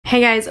Hey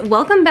guys,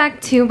 welcome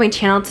back to my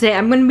channel. Today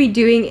I'm going to be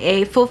doing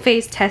a full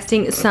face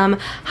testing some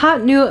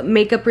hot new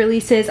makeup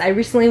releases. I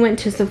recently went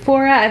to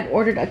Sephora. I've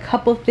ordered a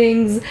couple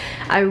things.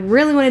 I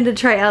really wanted to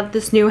try out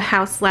this new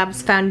Haus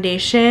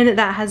foundation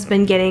that has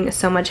been getting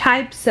so much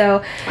hype.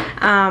 So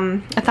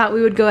I thought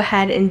we would go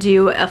ahead and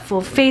do a full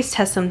face,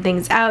 test some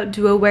things out,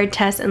 do a wear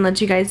test, and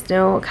let you guys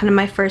know kind of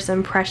my first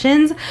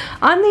impressions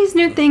on these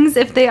new things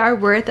if they are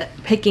worth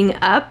picking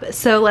up.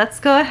 So let's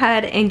go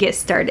ahead and get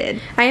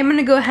started. I am going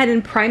to go ahead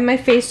and prime my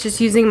face just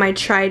using my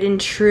tried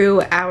and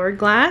true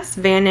Hourglass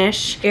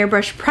Vanish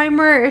Airbrush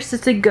Primer. It's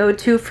just a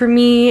go-to for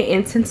me,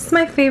 and since it's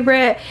my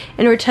favorite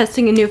and we're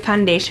testing a new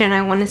foundation,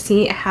 I want to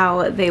see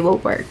how they will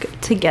work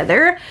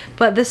together.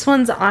 But this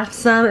one's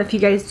awesome if you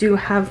guys do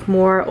have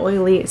more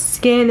oily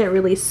skin. It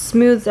really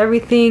smooths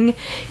everything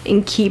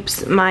and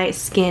keeps my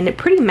skin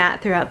pretty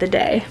matte throughout the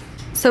day.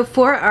 So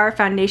for our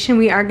foundation,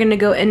 we are going to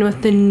go in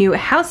with the new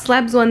Haus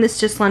one. This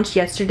just launched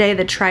yesterday,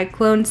 the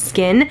Triclone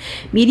Skin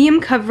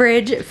Medium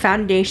Coverage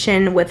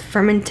Foundation with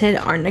Fermented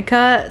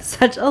Arnica.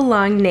 Such a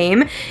long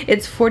name.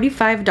 It's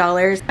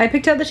 $45. I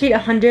picked out the shade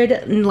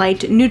 100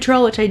 Light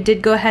Neutral, which I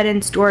did go ahead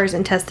in stores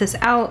and test this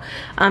out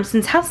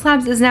since Haus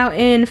is now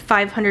in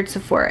 500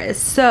 Sephoras.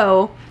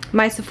 So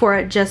my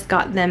Sephora just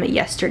got them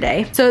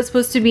yesterday. So it's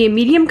supposed to be a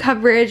medium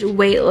coverage,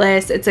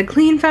 weightless. It's a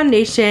clean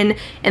foundation,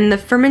 and the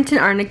Fermented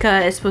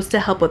Arnica is supposed to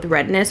help with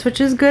redness,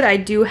 which is good. I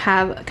do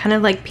have kind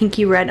of like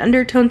pinky red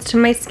undertones to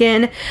my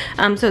skin,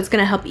 so it's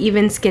gonna help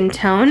even skin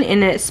tone,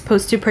 and it's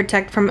supposed to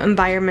protect from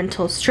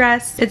environmental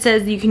stress. It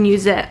says you can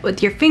use it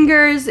with your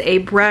fingers, a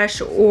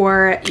brush,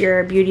 or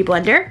your beauty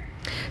blender.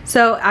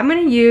 So I'm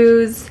gonna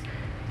use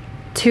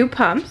 2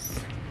 pumps.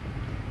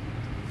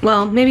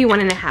 Well, maybe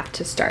 1.5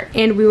 to start.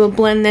 And we will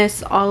blend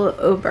this all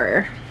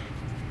over.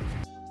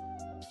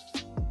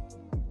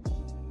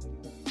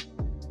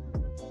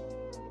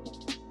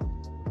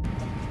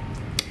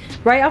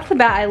 Right off the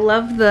bat, I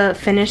love the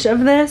finish of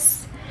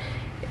this.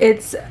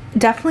 It's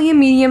definitely a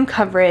medium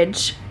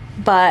coverage,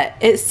 but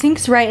it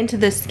sinks right into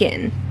the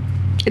skin.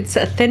 It's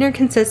a thinner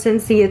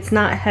consistency. It's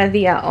not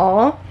heavy at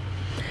all,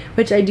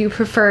 which I do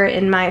prefer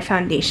in my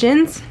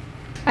foundations.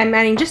 I'm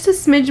adding just a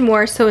smidge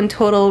more, so in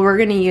total we're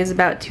going to use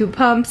about 2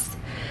 pumps.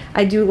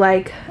 I do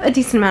like a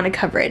decent amount of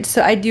coverage,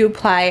 so I do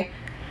apply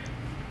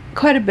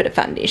quite a bit of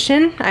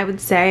foundation, I would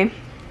say.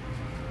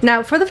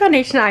 Now for the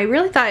foundation, I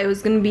really thought it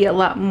was going to be a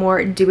lot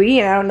more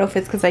dewy, and I don't know if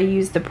it's because I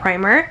used the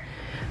primer,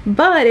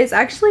 but it's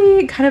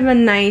actually kind of a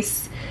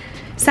nice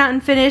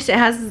satin finish. It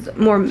has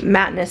more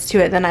matteness to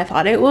it than I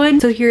thought it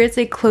would. So here is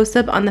a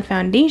close-up on the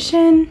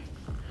foundation.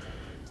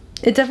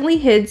 It definitely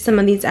hid some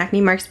of these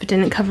acne marks but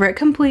didn't cover it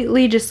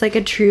completely, just like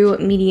a true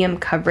medium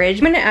coverage.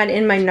 I'm going to add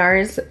in my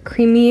NARS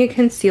Creamy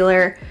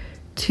Concealer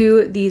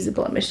to these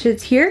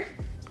blemishes here.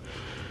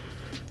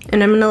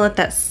 And I'm going to let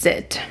that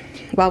sit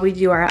while we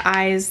do our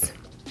eyes.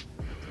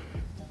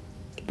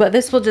 But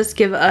this will just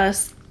give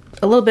us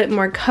a little bit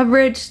more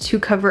coverage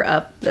to cover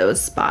up those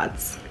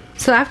spots.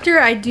 So after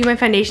I do my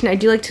foundation, I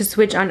do like to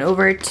switch on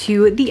over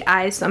to the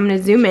eyes. So I'm going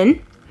to zoom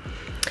in.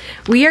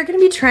 We are going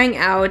to be trying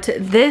out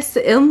this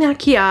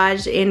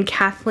Makiage and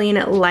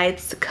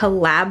Kathleenlights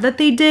collab that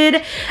they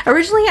did.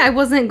 Originally, I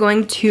wasn't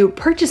going to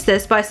purchase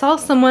this, but I saw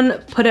someone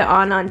put it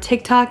on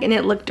TikTok and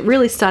it looked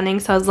really stunning.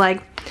 So I was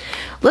like,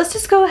 let's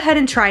just go ahead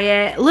and try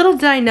it. Little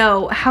did I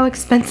know how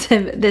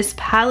expensive this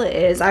palette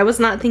is. I was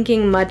not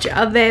thinking much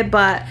of it,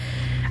 but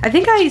I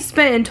think I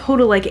spent in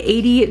total like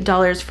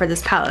 $80 for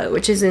this palette,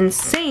 which is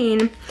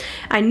insane.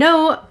 I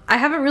know I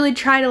haven't really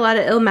tried a lot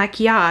of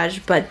Makiage,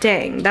 but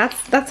dang,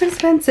 that's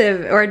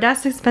expensive, or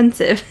that's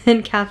expensive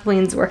in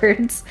Kathleen's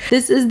words.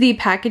 This is the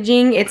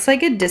packaging. It's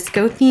like a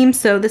disco theme,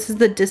 so this is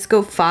the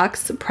Disco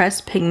Fox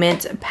Pressed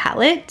Pigment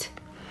palette.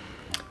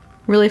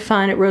 Really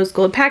fun rose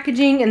gold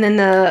packaging, and then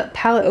the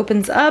palette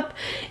opens up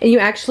and you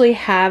actually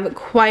have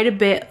quite a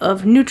bit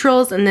of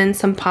neutrals and then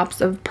some pops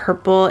of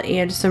purple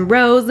and some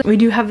rose. We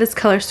do have this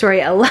color story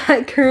a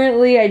lot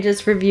currently. I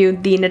just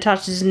reviewed the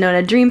Natasha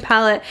Denona Dream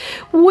palette,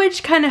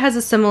 which kind of has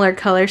a similar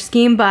color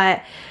scheme,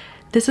 but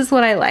this is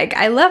what I like.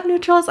 I love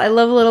neutrals. I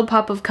love a little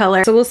pop of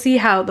color. So we'll see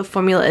how the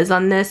formula is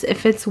on this,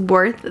 if it's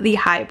worth the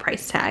high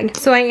price tag.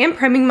 So I am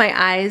priming my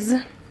eyes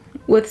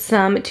with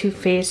some Too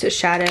Faced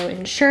Shadow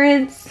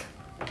Insurance.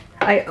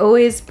 I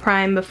always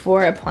prime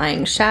before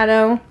applying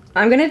shadow.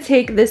 I'm gonna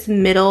take this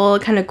middle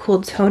kind of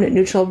cool tone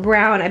neutral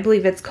brown, I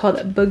believe it's called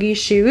Boogie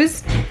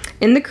Shoes,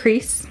 in the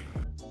crease.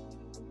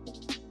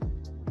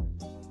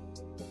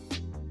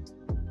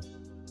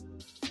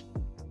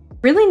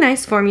 Really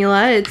nice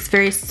formula. It's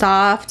very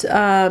soft,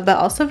 but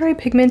also very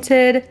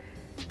pigmented.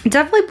 It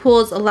definitely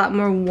pulls a lot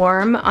more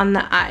warm on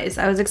the eyes.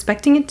 I was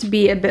expecting it to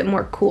be a bit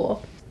more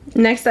cool.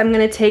 Next, I'm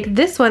gonna take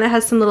this one. It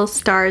has some little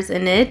stars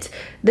in it.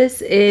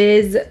 This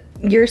is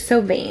You're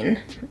So Vain,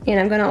 and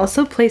I'm gonna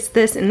also place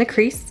this in the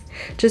crease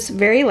just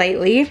very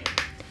lightly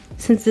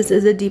since this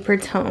is a deeper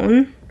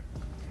tone.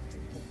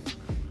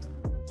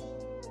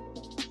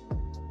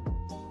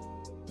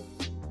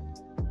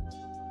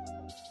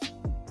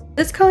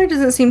 This color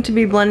doesn't seem to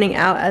be blending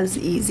out as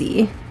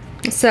easy.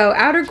 So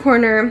outer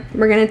corner,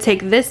 we're gonna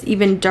take this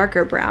even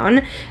darker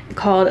brown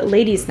called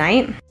Ladies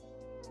Night.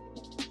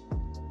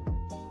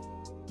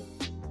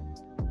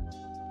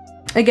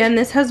 Again,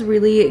 this has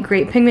really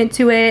great pigment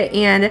to it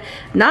and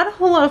not a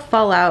whole lot of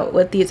fallout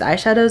with these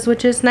eyeshadows,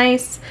 which is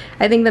nice.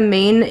 I think the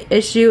main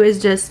issue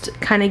is just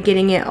kind of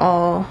getting it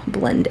all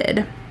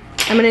blended.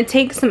 I'm going to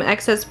take some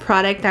excess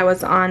product that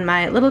was on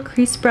my little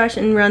crease brush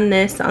and run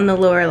this on the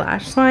lower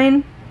lash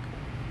line.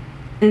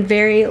 And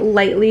very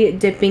lightly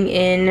dipping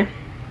in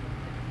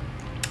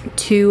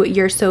to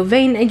You're So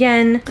Vain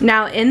again.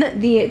 Now in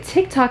the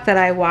TikTok that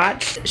I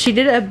watched, she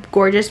did a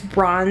gorgeous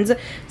bronze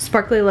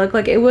sparkly look.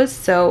 Like, it was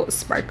so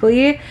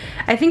sparkly.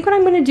 I think what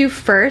I'm going to do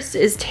first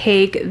is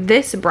take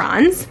this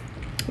bronze,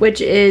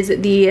 which is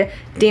the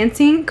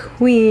Dancing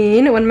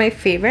Queen, one of my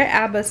favorite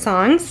ABBA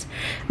songs.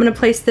 I'm going to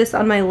place this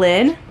on my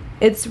lid.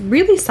 It's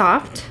really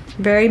soft,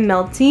 very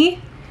melty.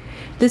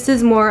 This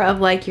is more of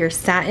like your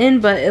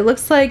satin, but it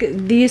looks like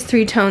these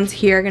three tones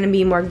here are going to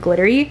be more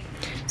glittery.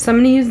 So I'm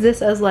going to use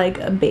this as like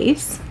a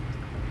base.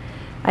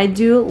 I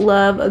do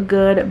love a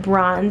good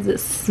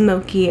bronze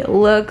smoky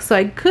look, so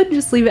I could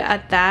just leave it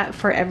at that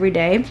for every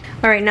day.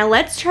 Alright, now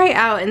let's try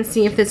out and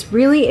see if this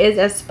really is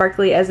as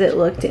sparkly as it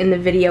looked in the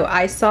video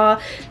I saw.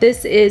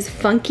 This is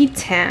Funky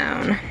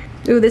Town.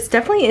 Ooh, this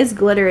definitely is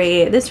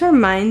glittery. This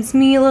reminds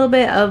me a little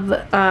bit of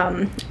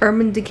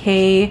Urban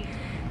Decay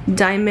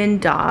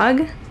Diamond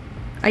Dog.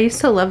 I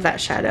used to love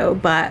that shadow,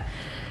 but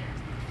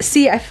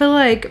see, I feel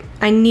like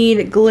I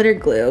need glitter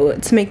glue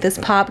to make this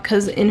pop,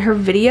 because in her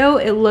video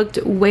it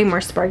looked way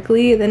more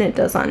sparkly than it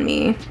does on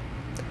me.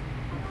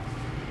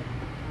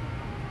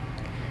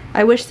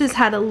 I wish this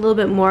had a little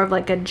bit more of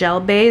like a gel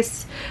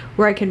base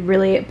where I could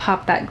really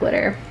pop that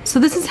glitter. So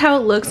this is how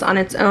it looks on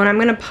its own. I'm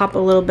going to pop a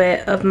little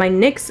bit of my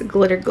NYX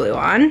glitter glue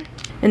on,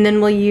 and then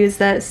we'll use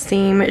that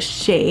same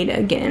shade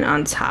again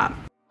on top.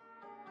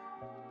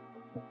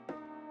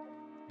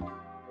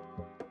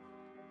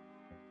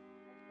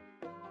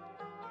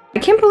 I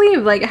can't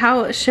believe like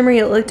how shimmery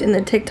it looked in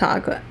the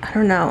TikTok. I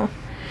don't know.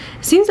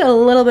 It seems a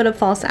little bit of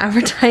false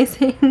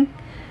advertising.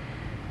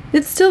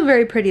 It's still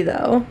very pretty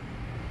though.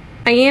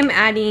 I am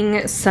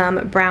adding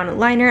some brown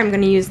liner. I'm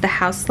going to use the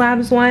Haus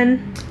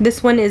one.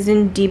 This one is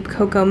in Deep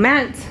Cocoa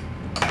Matte.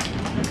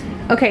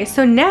 Okay,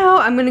 so now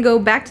I'm going to go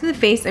back to the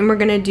face and we're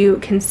going to do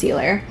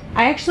concealer.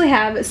 I actually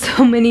have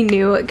so many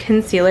new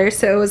concealers,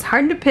 so it was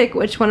hard to pick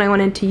which one I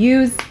wanted to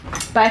use.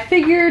 But I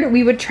figured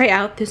we would try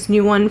out this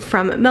new one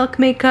from Milk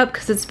Makeup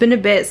because it's been a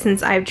bit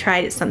since I've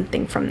tried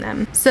something from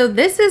them. So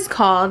this is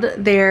called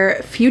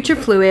their Future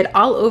Fluid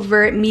All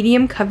Over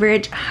Medium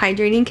Coverage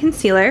Hydrating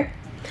Concealer.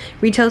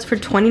 Retails for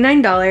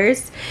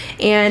 $29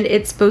 and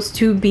it's supposed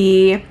to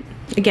be,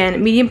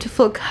 again, medium to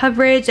full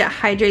coverage. It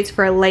hydrates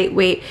for a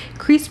lightweight,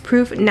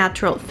 crease-proof,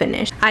 natural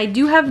finish. I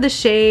do have the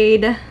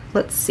shade,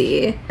 let's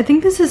see, I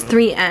think this is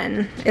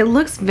 3N. It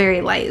looks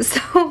very light, so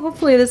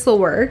hopefully this will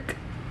work.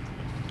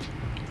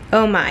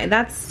 Oh my,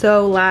 that's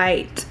so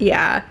light.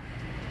 Yeah.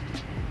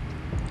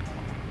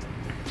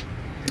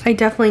 I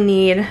definitely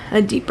need a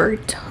deeper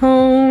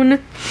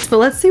tone. But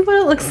let's see what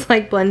it looks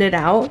like blended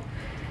out.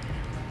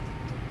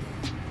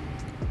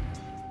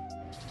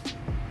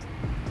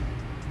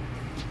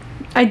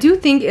 I do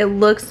think it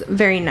looks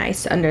very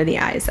nice under the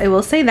eyes. I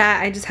will say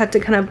that. I just had to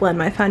kind of blend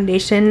my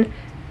foundation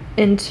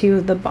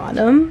into the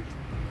bottom.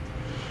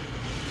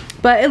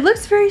 But it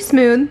looks very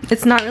smooth.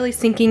 It's not really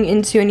sinking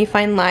into any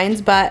fine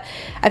lines, but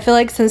I feel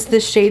like since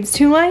this shade's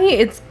too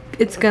light,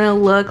 it's gonna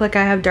look like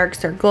I have dark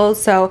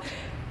circles, so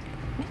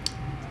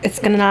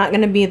it's not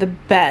gonna be the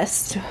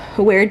best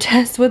wear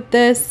test with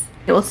this.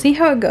 We'll see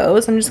how it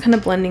goes. I'm just kind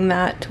of blending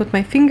that with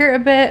my finger a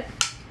bit.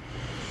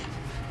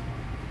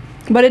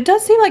 But it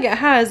does seem like it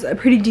has a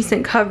pretty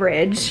decent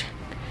coverage,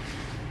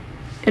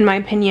 in my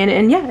opinion.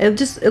 And yeah,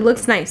 it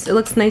looks nice. It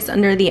looks nice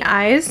under the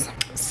eyes.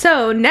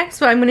 So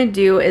next what I'm going to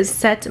do is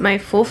set my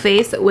full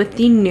face with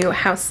the new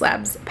Haus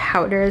Labs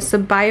powder. It's a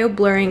Bio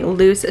Blurring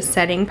Loose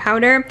Setting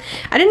Powder.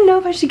 I didn't know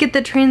if I should get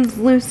the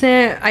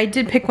translucent. I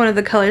did pick one of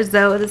the colors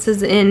though. This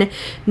is in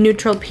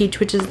Neutral Peach,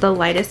 which is the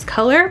lightest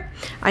color.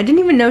 I didn't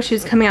even know she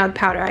was coming out with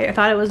powder. I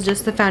thought it was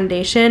just the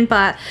foundation,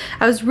 but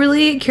I was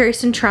really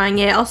curious in trying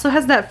it. It also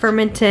has that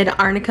fermented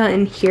arnica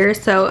in here,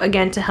 so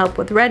again, to help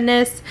with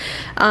redness.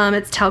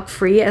 It's talc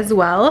free as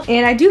well.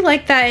 And I do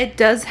like that it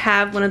does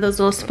have one of those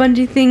little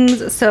spongy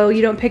things, so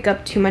you don't pick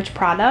up too much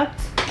product.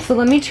 So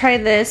let me try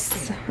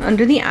this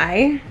under the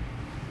eye.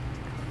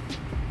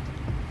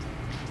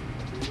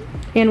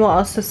 And we'll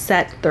also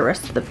set the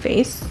rest of the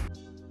face.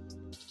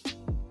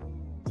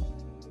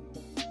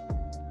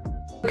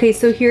 Okay,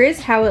 so here is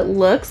how it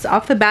looks.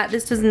 Off the bat,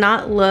 this does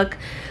not look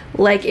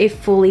like a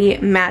fully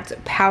matte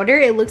powder.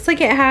 It looks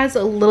like it has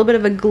a little bit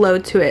of a glow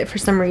to it for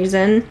some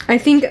reason. I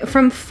think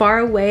from far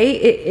away,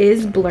 it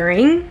is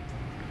blurring.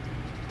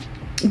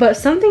 But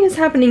something is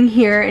happening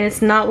here and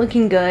it's not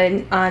looking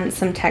good on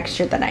some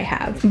texture that I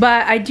have.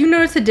 But I do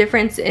notice a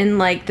difference in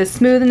like the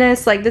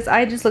smoothness. Like this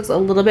eye just looks a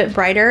little bit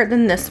brighter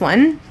than this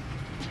one.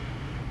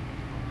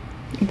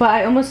 But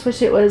I almost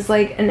wish it was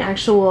like an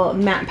actual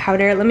matte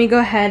powder. Let me go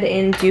ahead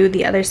and do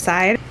the other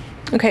side.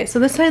 Okay, so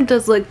this side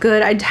does look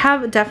good. I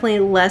have definitely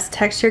less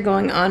texture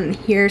going on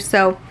here,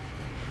 so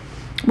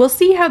we'll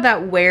see how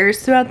that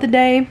wears throughout the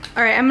day.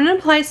 All right, I'm gonna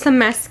apply some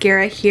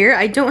mascara here.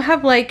 I don't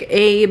have like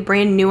a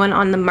brand new one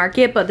on the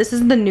market, but this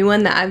is the new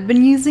one that I've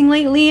been using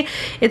lately.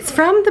 It's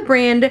from the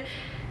brand,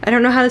 I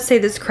don't know how to say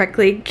this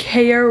correctly,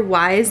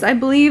 Wise, I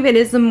believe. It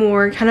is a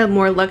kind of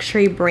more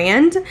luxury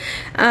brand.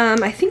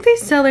 I think they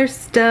sell their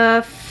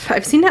stuff.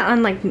 I've seen it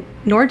on like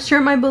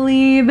Nordstrom, I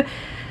believe.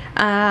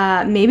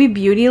 Maybe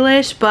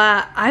Beautylish,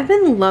 but I've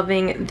been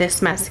loving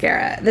this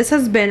mascara. This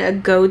has been a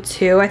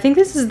go-to. I think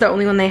this is the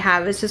only one they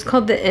have. It's just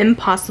called the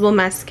Impossible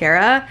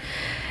Mascara,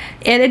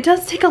 and it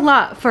does take a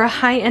lot for a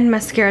high-end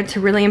mascara to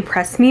really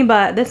impress me,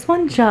 but this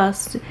one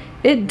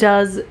it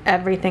does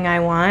everything I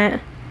want.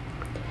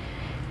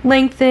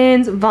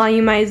 Lengthens,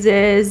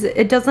 volumizes,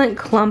 it doesn't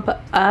clump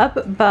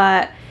up,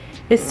 but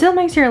it still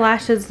makes your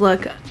lashes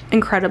look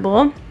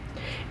incredible,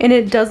 and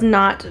it does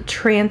not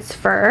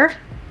transfer.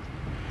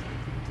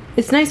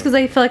 It's nice because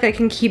I feel like I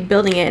can keep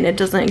building it and it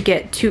doesn't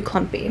get too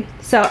clumpy.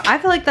 So I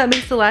feel like that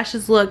makes the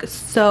lashes look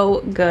so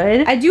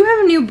good. I do have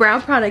a new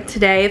brow product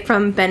today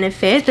from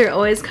Benefit. They're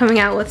always coming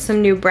out with some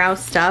new brow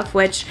stuff,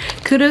 which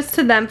kudos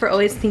to them for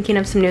always thinking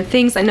of some new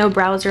things. I know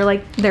brows are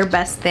like their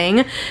best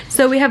thing.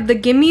 So we have the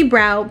Gimme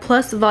Brow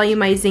Plus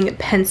Volumizing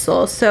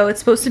Pencil. So it's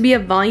supposed to be a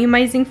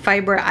volumizing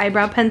fiber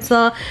eyebrow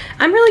pencil.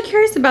 I'm really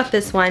curious about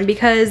this one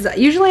because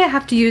usually I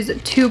have to use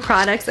 2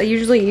 products. I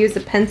usually use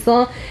a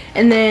pencil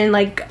and then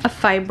like a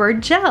fiber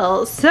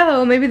gel.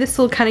 So maybe this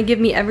will kind of give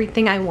me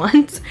everything I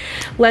want.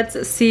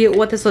 Let's see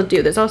what this will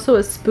do. There's also a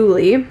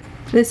spoolie.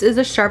 This is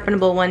a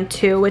sharpenable one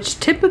too, which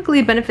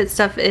typically Benefit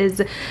stuff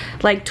is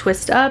like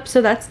twist up,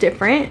 so that's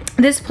different.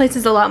 This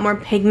places a lot more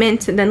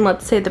pigment than,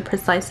 let's say, the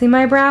Precisely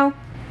My Brow.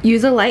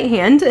 Use a light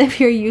hand if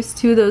you're used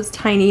to those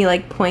tiny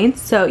like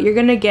points, so you're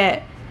gonna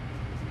get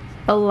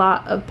a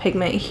lot of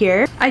pigment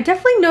here. I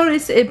definitely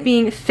notice it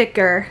being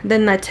thicker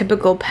than the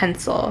typical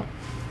pencil.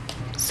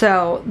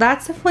 So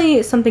that's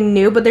definitely something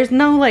new, but there's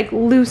no like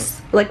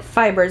loose like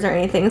fibers or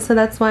anything, so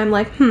that's why I'm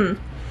like,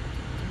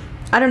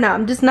 I don't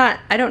know.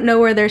 I don't know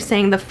where they're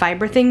saying the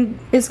fiber thing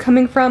is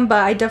coming from,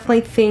 but I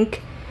definitely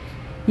think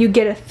you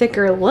get a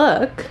thicker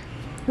look,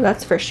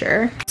 that's for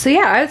sure. So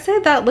yeah, I would say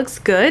that looks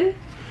good.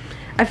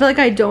 I feel like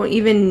I don't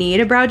even need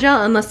a brow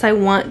gel unless I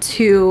want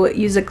to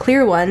use a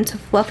clear one to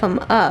fluff them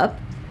up.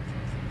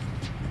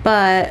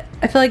 But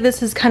I feel like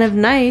this is kind of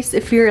nice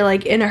if you're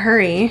like in a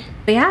hurry.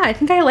 But yeah, I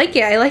think I like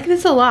it. I like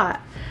this a lot.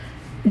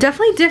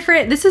 Definitely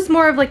different. This is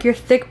more of like your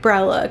thick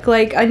brow look.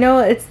 Like, I know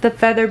it's the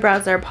feather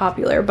brows that are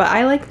popular, but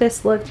I like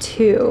this look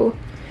too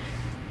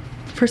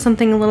for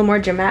something a little more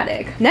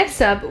dramatic. Next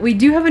up, we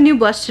do have a new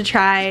blush to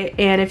try,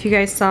 and if you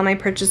guys saw my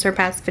purchase or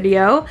pass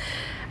video,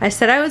 I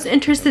said I was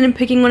interested in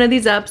picking one of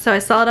these up, so I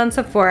saw it on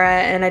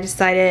Sephora and I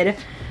decided,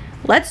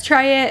 let's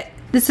try it.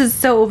 This is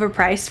so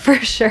overpriced for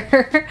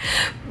sure,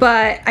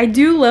 but I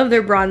do love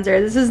their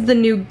bronzer. This is the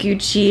new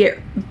Gucci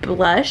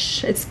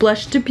blush. It's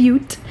Blush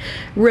Debut.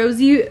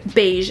 Rosy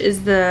Beige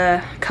is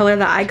the color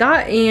that I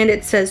got, and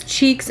it says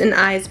cheeks and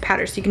eyes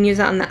powder, so you can use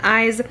that on the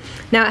eyes.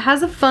 Now it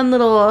has a fun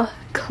little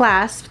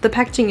clasp. The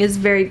packaging is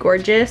very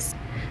gorgeous.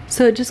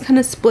 So it just kind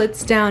of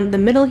splits down the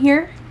middle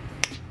here.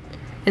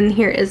 And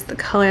here is the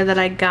color that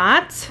I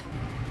got.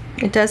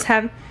 It does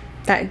have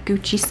that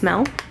Gucci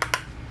smell.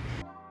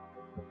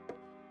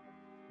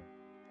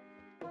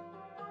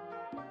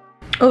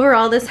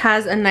 Overall, this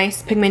has a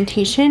nice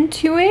pigmentation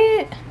to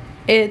it.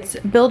 It's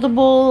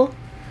buildable,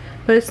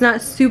 but it's not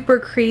super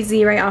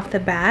crazy right off the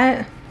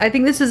bat. I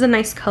think this is a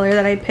nice color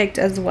that I picked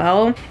as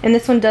well. And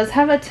this one does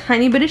have a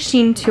tiny bit of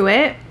sheen to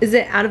it. Is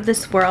it out of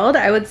this world?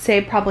 I would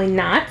say probably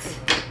not.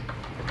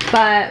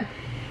 But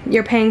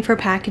you're paying for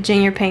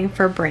packaging, you're paying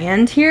for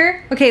brand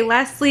here. Okay,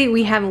 lastly,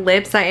 we have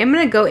lips. I am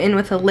gonna go in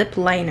with a lip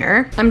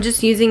liner. I'm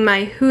just using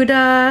my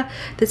Huda.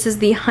 This is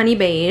the Honey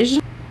Beige,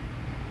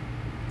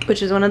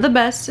 which is one of the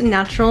best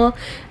natural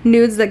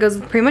nudes that goes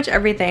with pretty much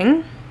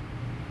everything.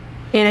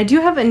 And I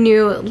do have a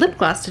new lip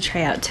gloss to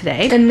try out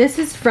today. And this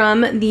is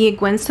from the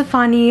Gwen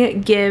Stefani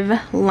Give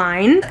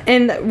line.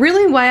 And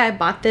really why I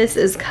bought this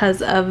is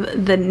because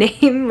of the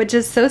name, which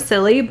is so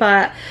silly,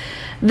 but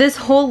this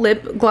whole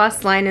lip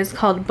gloss line is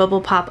called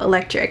Bubble Pop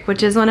Electric,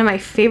 which is one of my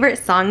favorite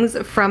songs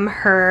from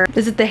her,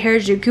 is it the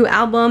Harajuku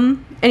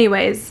album?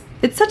 Anyways,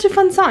 it's such a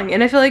fun song,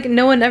 and I feel like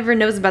no one ever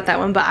knows about that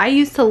one, but I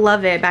used to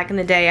love it back in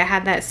the day. I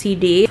had that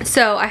CD,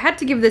 so I had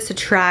to give this a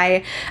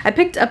try. I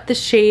picked up the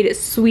shade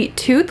Sweet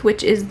Tooth,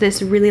 which is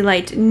this really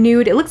light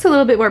nude. It looks a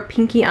little bit more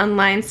pinky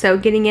online, so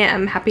getting it,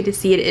 I'm happy to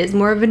see it is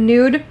more of a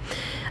nude.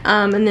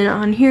 And then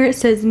on here it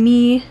says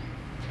me,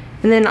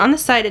 and then on the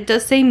side it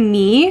does say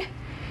me,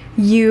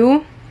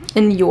 you,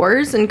 and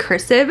yours in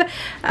cursive.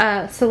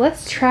 So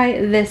let's try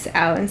this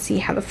out and see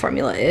how the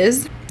formula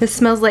is. This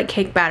smells like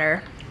cake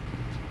batter.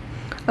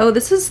 Oh,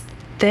 this is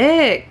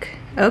thick.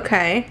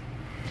 Okay.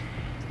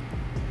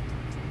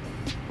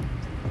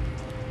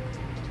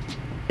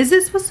 Is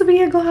this supposed to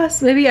be a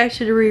gloss? Maybe I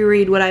should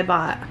reread what I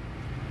bought.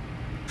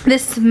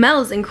 This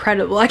smells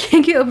incredible. I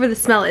can't get over the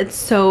smell. It's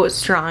so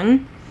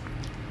strong.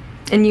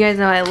 And you guys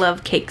know I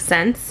love cake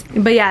scents.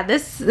 But yeah,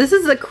 this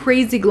is a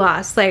crazy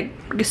gloss, like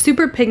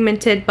super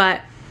pigmented,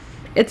 but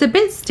it's a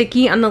bit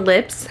sticky on the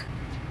lips,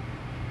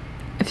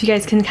 if you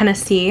guys can kind of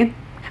see.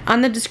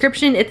 On the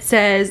description it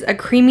says a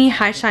creamy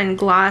high shine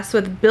gloss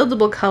with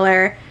buildable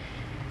color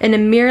and a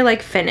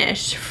mirror-like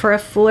finish for a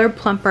fuller,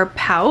 plumper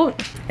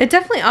pout. It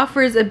definitely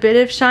offers a bit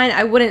of shine.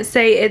 I wouldn't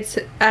say it's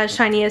as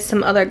shiny as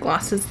some other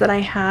glosses that I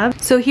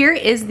have. So here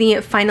is the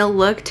final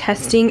look,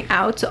 testing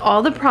out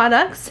all the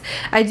products.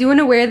 I do want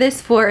to wear this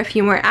for a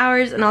few more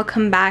hours and I'll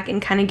come back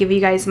and kind of give you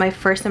guys my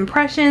first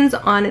impressions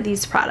on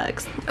these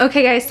products.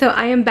 Okay guys, so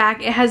I am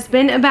back. It has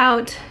been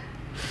about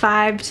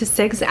 5 to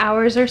 6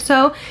 hours or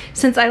so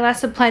since I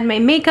last applied my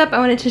makeup. I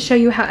wanted to show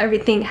you how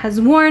everything has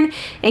worn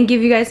and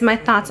give you guys my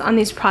thoughts on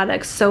these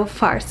products so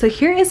far. So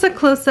here is a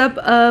close-up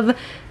of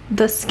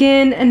the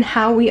skin and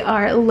how we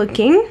are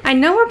looking. I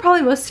know we're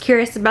probably most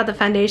curious about the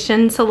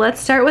foundation, so let's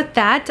start with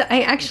that.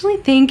 I actually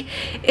think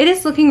it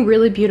is looking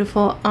really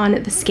beautiful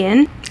on the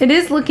skin. It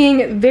is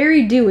looking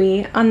very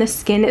dewy on the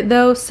skin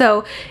though,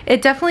 so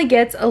it definitely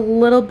gets a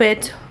little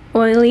bit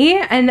oily,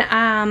 and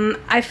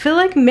I feel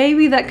like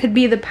maybe that could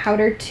be the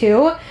powder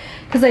too,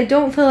 because I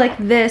don't feel like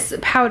this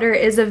powder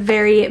is a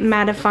very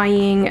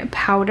mattifying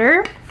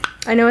powder.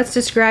 I know it's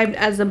described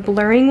as a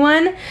blurring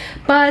one,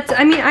 but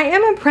I mean, I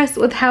am impressed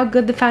with how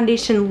good the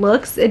foundation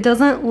looks. It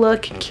doesn't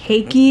look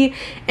cakey,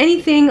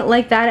 anything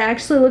like that. It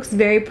actually looks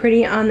very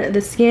pretty on the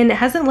skin. It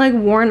hasn't like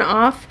worn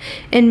off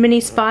in many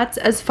spots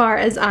as far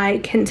as I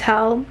can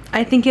tell.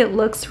 I think it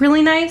looks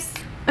really nice.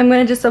 I'm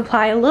going to just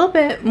apply a little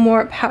bit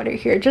more powder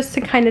here just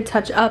to kind of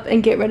touch up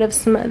and get rid of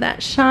some of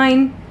that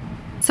shine.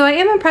 So I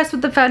am impressed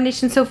with the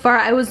foundation so far.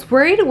 I was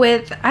worried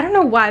with, I don't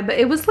know why, but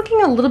it was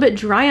looking a little bit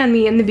dry on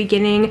me in the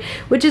beginning,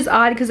 which is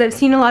odd because I've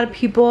seen a lot of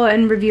people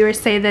and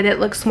reviewers say that it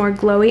looks more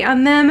glowy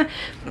on them,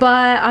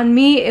 but on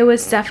me it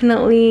was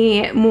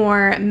definitely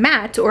more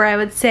matte, or I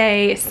would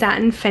say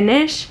satin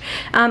finish.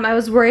 I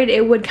was worried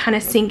it would kind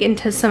of sink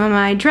into some of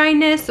my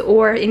dryness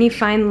or any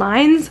fine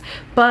lines,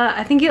 but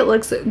I think it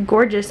looks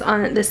gorgeous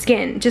on the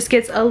skin. Just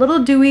gets a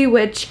little dewy,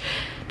 which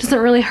doesn't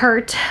really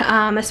hurt,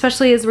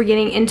 especially as we're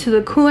getting into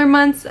the cooler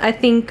months. I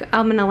think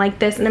I'm gonna like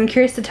this, and I'm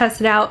curious to test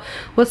it out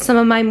with some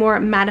of my more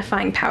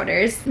mattifying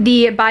powders.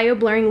 The Bio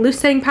Blurring Loose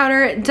Setting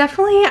Powder,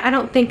 definitely I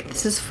don't think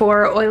this is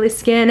for oily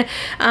skin,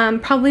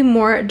 probably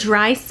more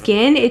dry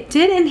skin. It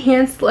did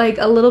enhance like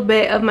a little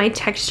bit of my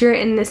texture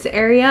in this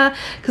area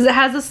because it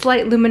has a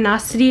slight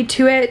luminosity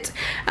to it,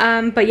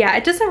 but yeah,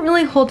 it doesn't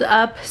really hold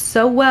up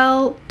so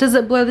well. Does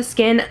it blur the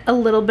skin a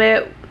little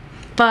bit?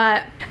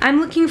 But I'm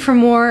looking for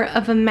more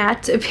of a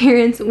matte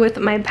appearance with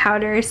my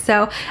powder,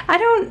 so I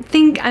don't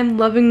think I'm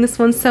loving this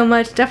one so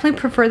much. Definitely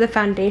prefer the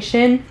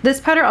foundation. This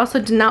powder also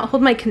did not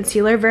hold my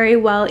concealer very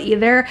well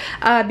either,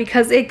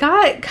 because it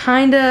got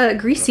kind of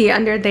greasy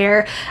under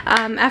there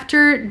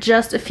after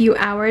just a few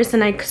hours,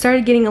 and I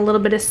started getting a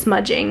little bit of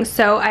smudging,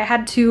 so I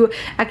had to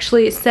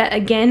actually set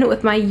again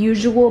with my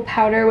usual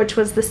powder, which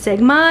was the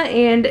Sigma,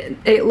 and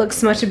it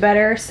looks much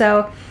better.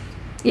 So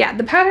yeah,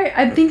 the powder,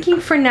 I'm thinking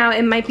for now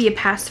it might be a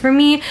pass for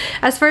me.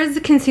 As far as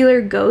the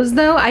concealer goes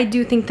though, I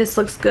do think this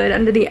looks good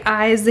under the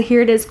eyes.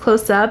 Here it is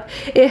close up.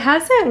 It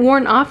hasn't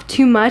worn off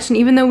too much, and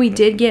even though we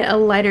did get a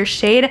lighter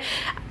shade,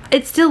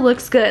 it still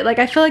looks good. Like,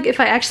 I feel like if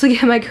I actually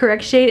get my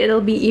correct shade,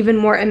 it'll be even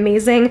more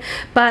amazing.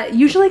 But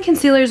usually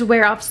concealers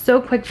wear off so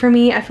quick for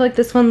me. I feel like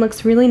this one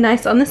looks really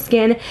nice on the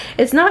skin.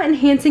 It's not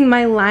enhancing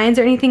my lines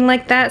or anything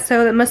like that,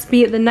 so that must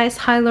be the nice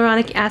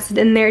hyaluronic acid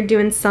in there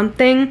doing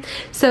something.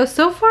 So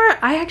far,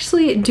 I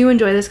actually do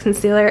enjoy this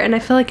concealer, and I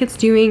feel like it's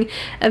doing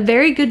a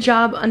very good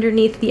job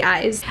underneath the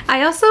eyes.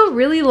 I also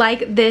really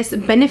like this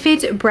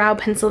Benefit brow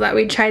pencil that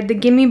we tried, the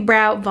Gimme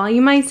Brow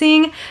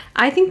Volumizing.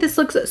 I think this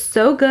looks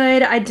so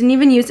good. I didn't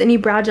even use any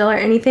brow gel or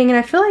anything, and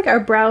I feel like our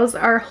brows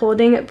are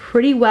holding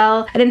pretty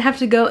well. I didn't have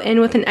to go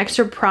in with an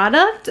extra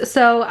product,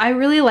 so I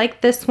really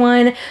like this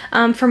one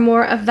for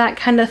more of that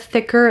kind of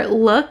thicker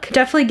look.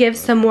 Definitely gives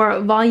some more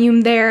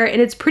volume there,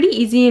 and it's pretty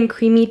easy and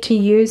creamy to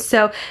use,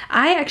 so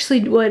I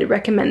actually would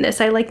recommend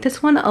this. I like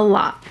this one a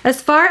lot.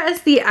 As far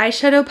as the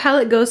eyeshadow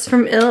palette goes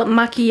from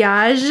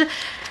Makiage,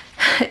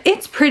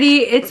 it's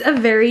pretty. It's a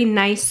very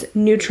nice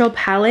neutral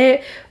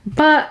palette,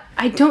 but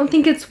I don't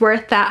think it's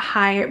worth that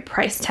high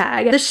price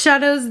tag. The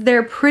shadows,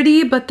 they're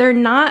pretty, but they're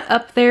not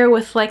up there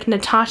with like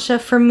Natasha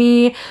for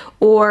me,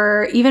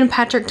 or even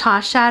Patrick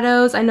Ta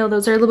shadows. I know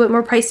those are a little bit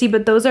more pricey,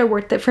 but those are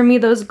worth it for me.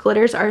 Those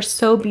glitters are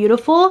so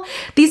beautiful.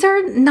 These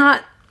are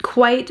not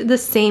quite the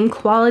same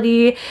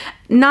quality,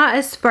 not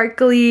as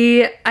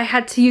sparkly. I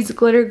had to use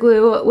glitter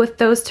glue with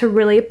those to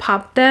really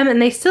pop them,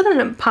 and they still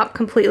didn't pop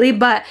completely,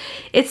 but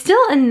it's still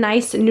a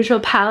nice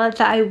neutral palette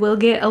that I will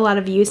get a lot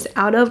of use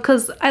out of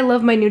because I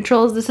love my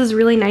neutrals. This is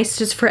really nice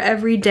just for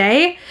every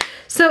day.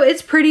 So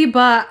it's pretty,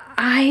 but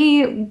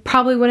I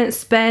probably wouldn't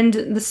spend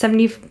the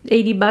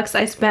 70-80 bucks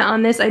I spent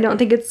on this. I don't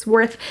think it's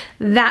worth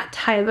that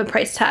high of a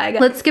price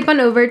tag. Let's skip on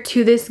over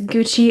to this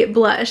Gucci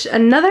blush.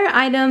 Another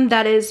item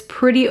that is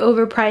pretty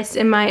overpriced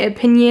in my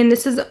opinion.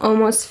 This is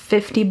almost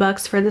 50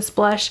 bucks for this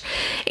blush.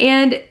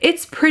 And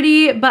it's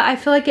pretty, but I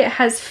feel like it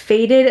has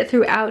faded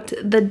throughout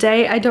the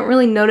day. I don't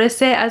really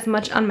notice it as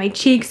much on my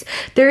cheeks.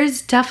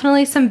 There's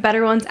definitely some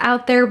better ones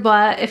out there,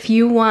 but if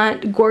you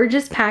want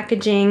gorgeous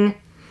packaging,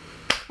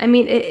 I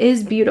mean, it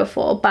is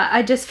beautiful, but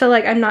I just feel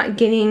like I'm not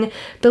getting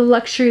the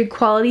luxury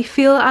quality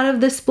feel out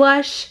of this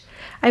blush.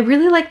 I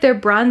really like their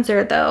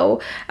bronzer though,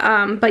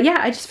 but yeah,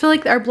 I just feel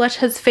like our blush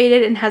has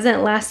faded and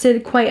hasn't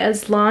lasted quite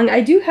as long.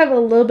 I do have a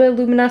little bit of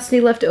luminosity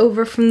left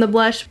over from the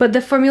blush, but the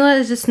formula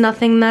is just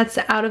nothing that's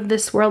out of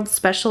this world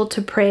special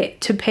to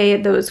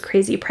pay those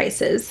crazy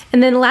prices.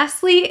 And then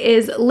lastly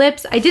is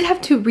lips. I did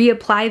have to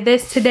reapply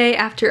this today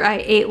after I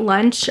ate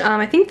lunch.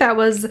 I think that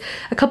was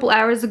a couple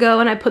hours ago,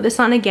 and I put this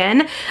on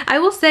again. I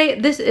will say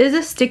this is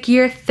a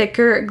stickier,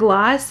 thicker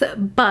gloss,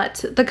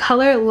 but the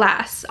color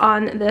lasts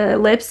on the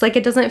lips. Like,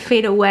 it doesn't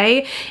fade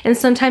away, and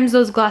sometimes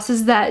those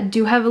glosses that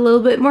do have a little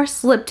bit more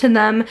slip to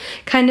them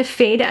kind of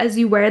fade as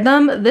you wear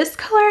them. This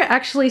color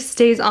actually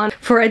stays on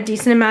for a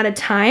decent amount of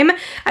time.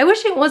 I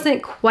wish it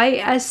wasn't quite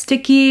as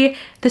sticky.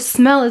 The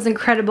smell is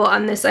incredible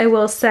on this, I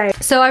will say.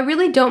 So I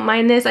really don't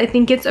mind this. I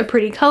think it's a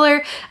pretty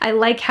color. I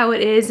like how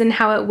it is and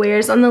how it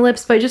wears on the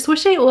lips, but I just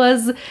wish it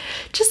was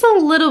just a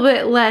little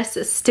bit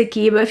less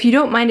sticky. But if you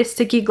don't mind a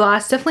sticky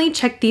gloss, definitely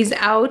check these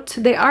out.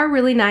 They are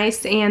really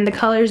nice and the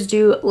colors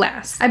do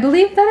last. I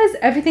believe that is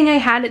everything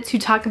I had to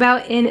talk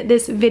about in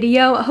this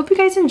video. I hope you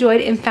guys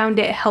enjoyed and found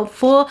it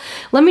helpful.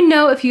 Let me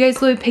know if you guys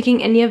will be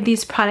picking any of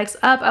these products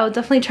up. I will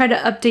definitely try to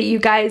update you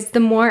guys the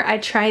more I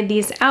try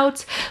these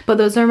out, but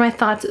those are my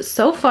thoughts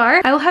so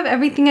far. I will have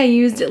everything I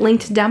used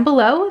linked down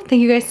below.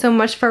 Thank you guys so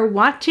much for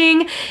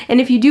watching, and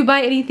if you do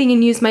buy anything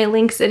and use my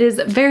links, it is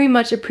very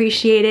much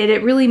appreciated.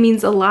 It really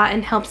means a lot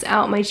and helps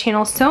out my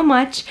channel so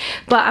much.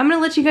 But I'm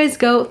gonna let you guys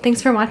go.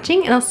 Thanks for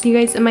watching, and I'll see you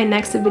guys in my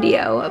next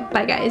video.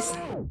 Bye guys.